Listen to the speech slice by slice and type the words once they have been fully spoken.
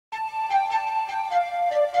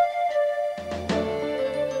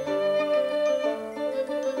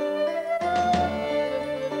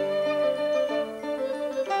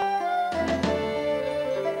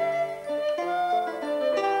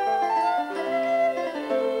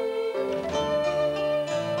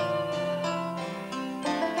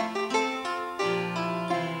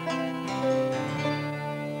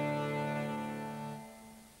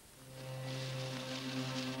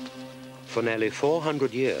For nearly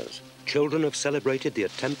 400 years, children have celebrated the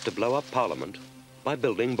attempt to blow up Parliament by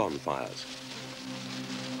building bonfires.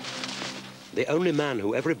 The only man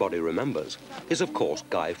who everybody remembers is, of course,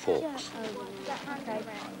 Guy Fawkes.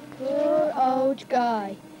 Poor old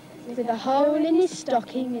Guy, with a hole in his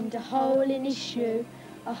stocking and a hole in his shoe,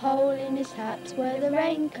 a hole in his hat where the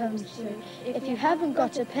rain comes through. If you haven't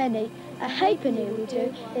got a penny, a halfpenny will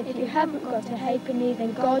do. If you haven't got a halfpenny,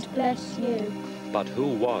 then God bless you. But who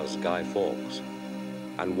was Guy Fawkes?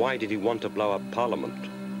 And why did he want to blow up Parliament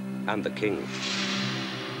and the King?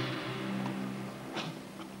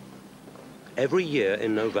 Every year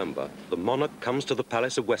in November, the monarch comes to the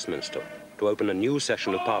Palace of Westminster to open a new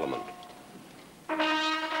session of Parliament.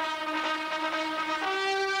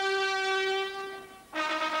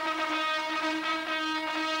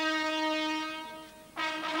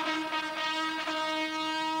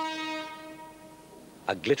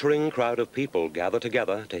 A glittering crowd of people gather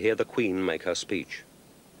together to hear the Queen make her speech.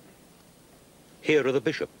 Here are the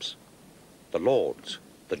bishops, the lords,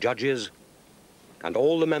 the judges, and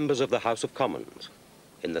all the members of the House of Commons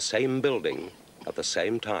in the same building at the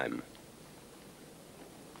same time.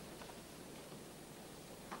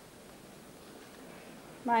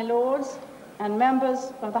 My lords and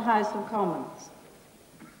members of the House of Commons.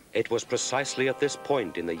 It was precisely at this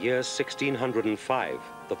point in the year 1605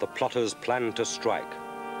 that the plotters planned to strike.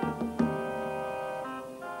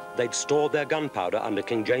 They'd stored their gunpowder under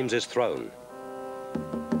King James's throne.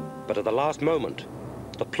 But at the last moment,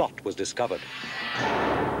 the plot was discovered.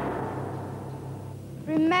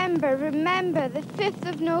 Remember, remember, the 5th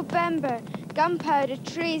of November, gunpowder,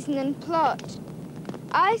 treason and plot.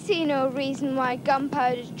 I see no reason why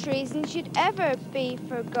gunpowder treason should ever be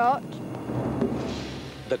forgot.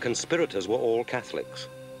 The conspirators were all Catholics.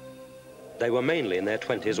 They were mainly in their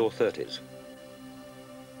 20s or 30s.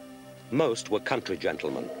 Most were country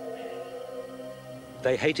gentlemen.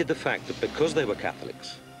 They hated the fact that because they were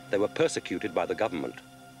Catholics, they were persecuted by the government.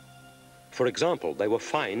 For example, they were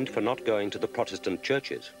fined for not going to the Protestant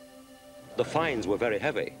churches. The fines were very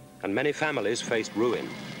heavy, and many families faced ruin.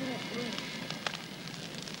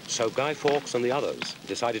 So Guy Fawkes and the others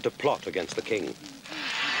decided to plot against the king.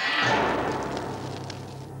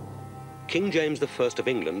 King James I of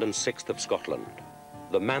England and VI of Scotland,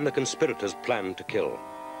 the man the conspirators planned to kill.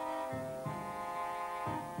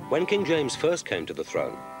 When King James first came to the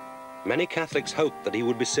throne, many Catholics hoped that he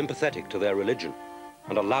would be sympathetic to their religion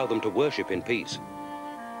and allow them to worship in peace.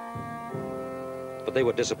 But they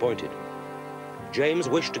were disappointed. James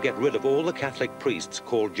wished to get rid of all the Catholic priests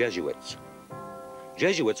called Jesuits.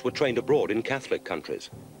 Jesuits were trained abroad in Catholic countries,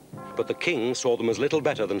 but the king saw them as little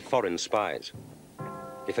better than foreign spies.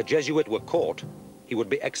 If a Jesuit were caught, he would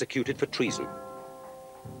be executed for treason.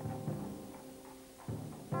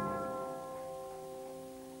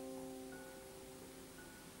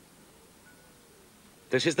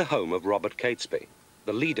 This is the home of Robert Catesby,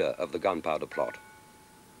 the leader of the gunpowder plot.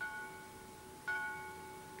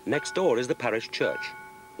 Next door is the parish church,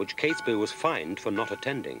 which Catesby was fined for not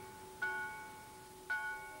attending.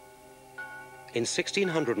 In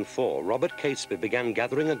 1604, Robert Catesby began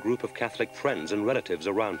gathering a group of Catholic friends and relatives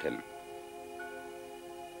around him.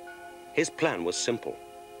 His plan was simple.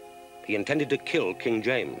 He intended to kill King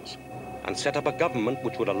James and set up a government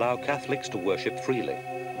which would allow Catholics to worship freely.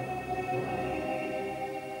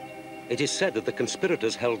 It is said that the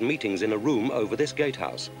conspirators held meetings in a room over this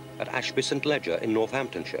gatehouse at Ashby St Ledger in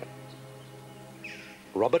Northamptonshire.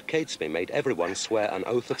 Robert Catesby made everyone swear an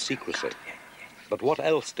oath of secrecy. But what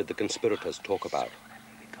else did the conspirators talk about?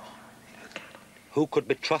 Who could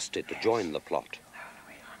be trusted to join the plot?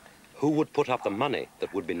 Who would put up the money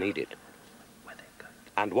that would be needed?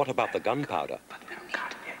 And what about the gunpowder?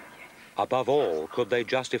 Above all, could they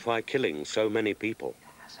justify killing so many people?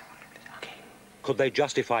 Could they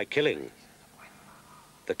justify killing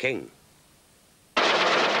the king?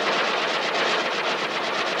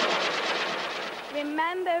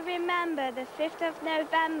 Remember, remember, the 5th of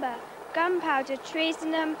November, gunpowder,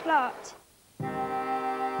 treason and plot.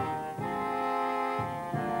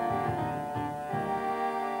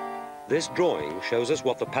 This drawing shows us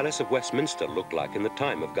what the Palace of Westminster looked like in the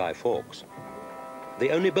time of Guy Fawkes. The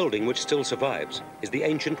only building which still survives is the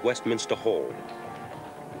ancient Westminster Hall.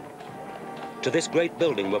 To this great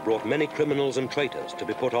building were brought many criminals and traitors to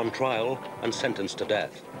be put on trial and sentenced to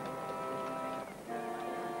death.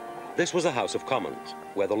 This was the House of Commons,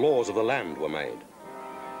 where the laws of the land were made.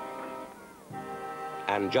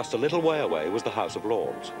 And just a little way away was the House of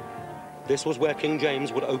Lords. This was where King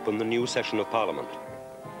James would open the new session of Parliament.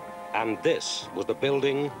 And this was the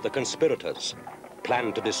building the conspirators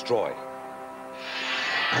planned to destroy.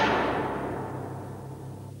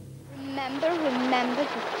 remember the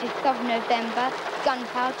 5th of November,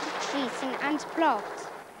 gunpowder, treason and plot.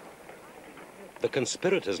 The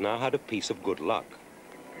conspirators now had a piece of good luck.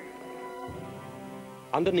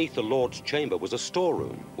 Underneath the Lord's chamber was a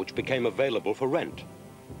storeroom, which became available for rent.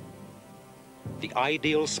 The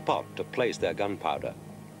ideal spot to place their gunpowder.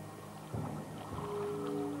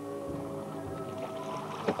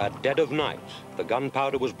 At dead of night, the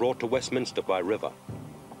gunpowder was brought to Westminster by river.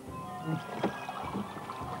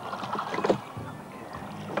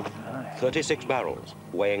 "36 barrels,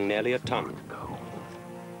 weighing nearly a ton.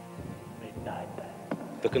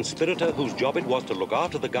 The conspirator whose job it was to look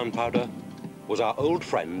after the gunpowder was our old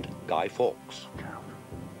friend, Guy Fawkes.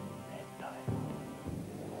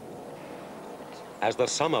 As the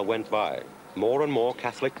summer went by, more and more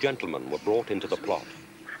Catholic gentlemen were brought into the plot.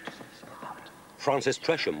 Francis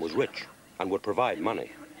Tresham was rich and would provide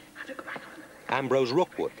money. Ambrose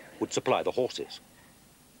Rookwood would supply the horses.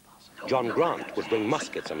 John Grant would bring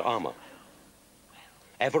muskets and armour.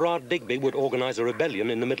 Everard Digby would organise a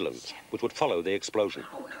rebellion in the Midlands, which would follow the explosion.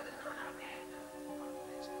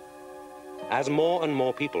 As more and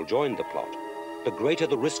more people joined the plot, the greater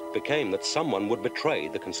the risk became that someone would betray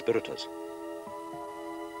the conspirators.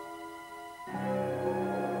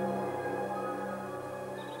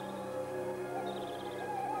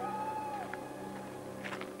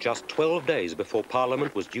 Just 12 days before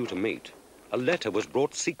Parliament was due to meet, a letter was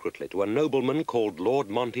brought secretly to a nobleman called Lord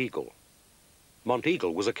Monteagle.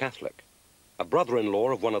 Monteagle was a Catholic, a brother-in-law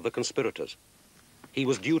of one of the conspirators. He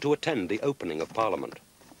was due to attend the opening of Parliament.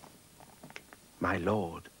 My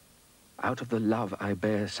lord, out of the love I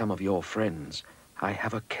bear some of your friends, I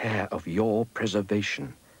have a care of your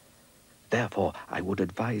preservation. Therefore, I would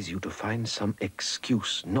advise you to find some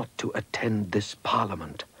excuse not to attend this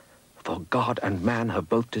Parliament. For God and man have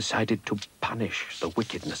both decided to punish the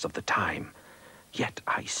wickedness of the time. Yet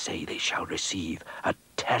I say they shall receive a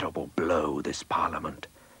terrible blow, this Parliament,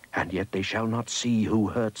 and yet they shall not see who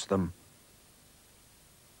hurts them.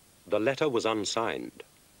 The letter was unsigned.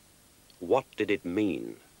 What did it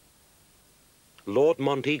mean? Lord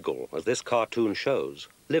Monteagle, as this cartoon shows,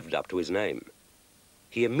 lived up to his name.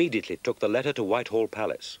 He immediately took the letter to Whitehall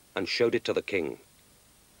Palace and showed it to the king.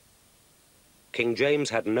 King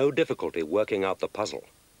James had no difficulty working out the puzzle.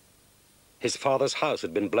 His father's house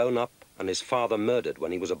had been blown up and his father murdered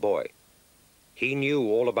when he was a boy. He knew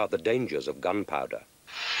all about the dangers of gunpowder.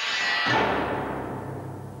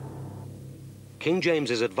 King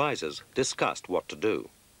James's advisors discussed what to do.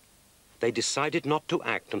 They decided not to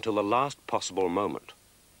act until the last possible moment.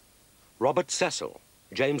 Robert Cecil,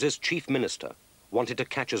 James's chief minister, wanted to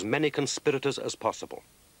catch as many conspirators as possible.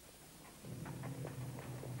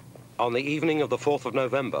 On the evening of the 4th of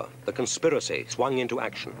November, the conspiracy swung into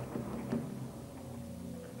action.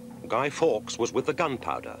 Guy Fawkes was with the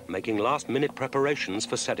gunpowder, making last-minute preparations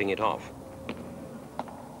for setting it off.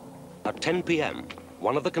 At 10 p.m.,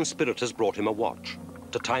 one of the conspirators brought him a watch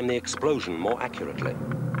to time the explosion more accurately.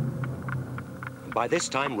 By this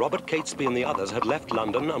time, Robert Catesby and the others had left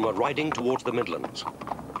London and were riding towards the Midlands.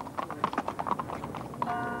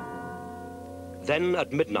 Then,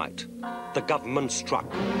 at midnight, the government struck.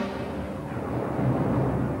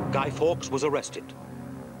 Guy Fawkes was arrested.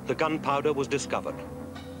 The gunpowder was discovered.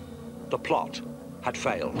 The plot had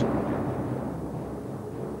failed.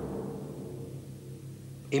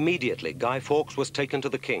 Immediately, Guy Fawkes was taken to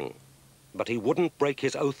the king, but he wouldn't break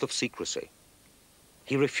his oath of secrecy.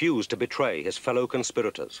 He refused to betray his fellow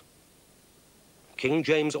conspirators. King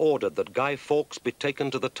James ordered that Guy Fawkes be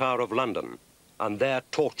taken to the Tower of London and there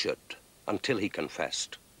tortured until he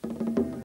confessed.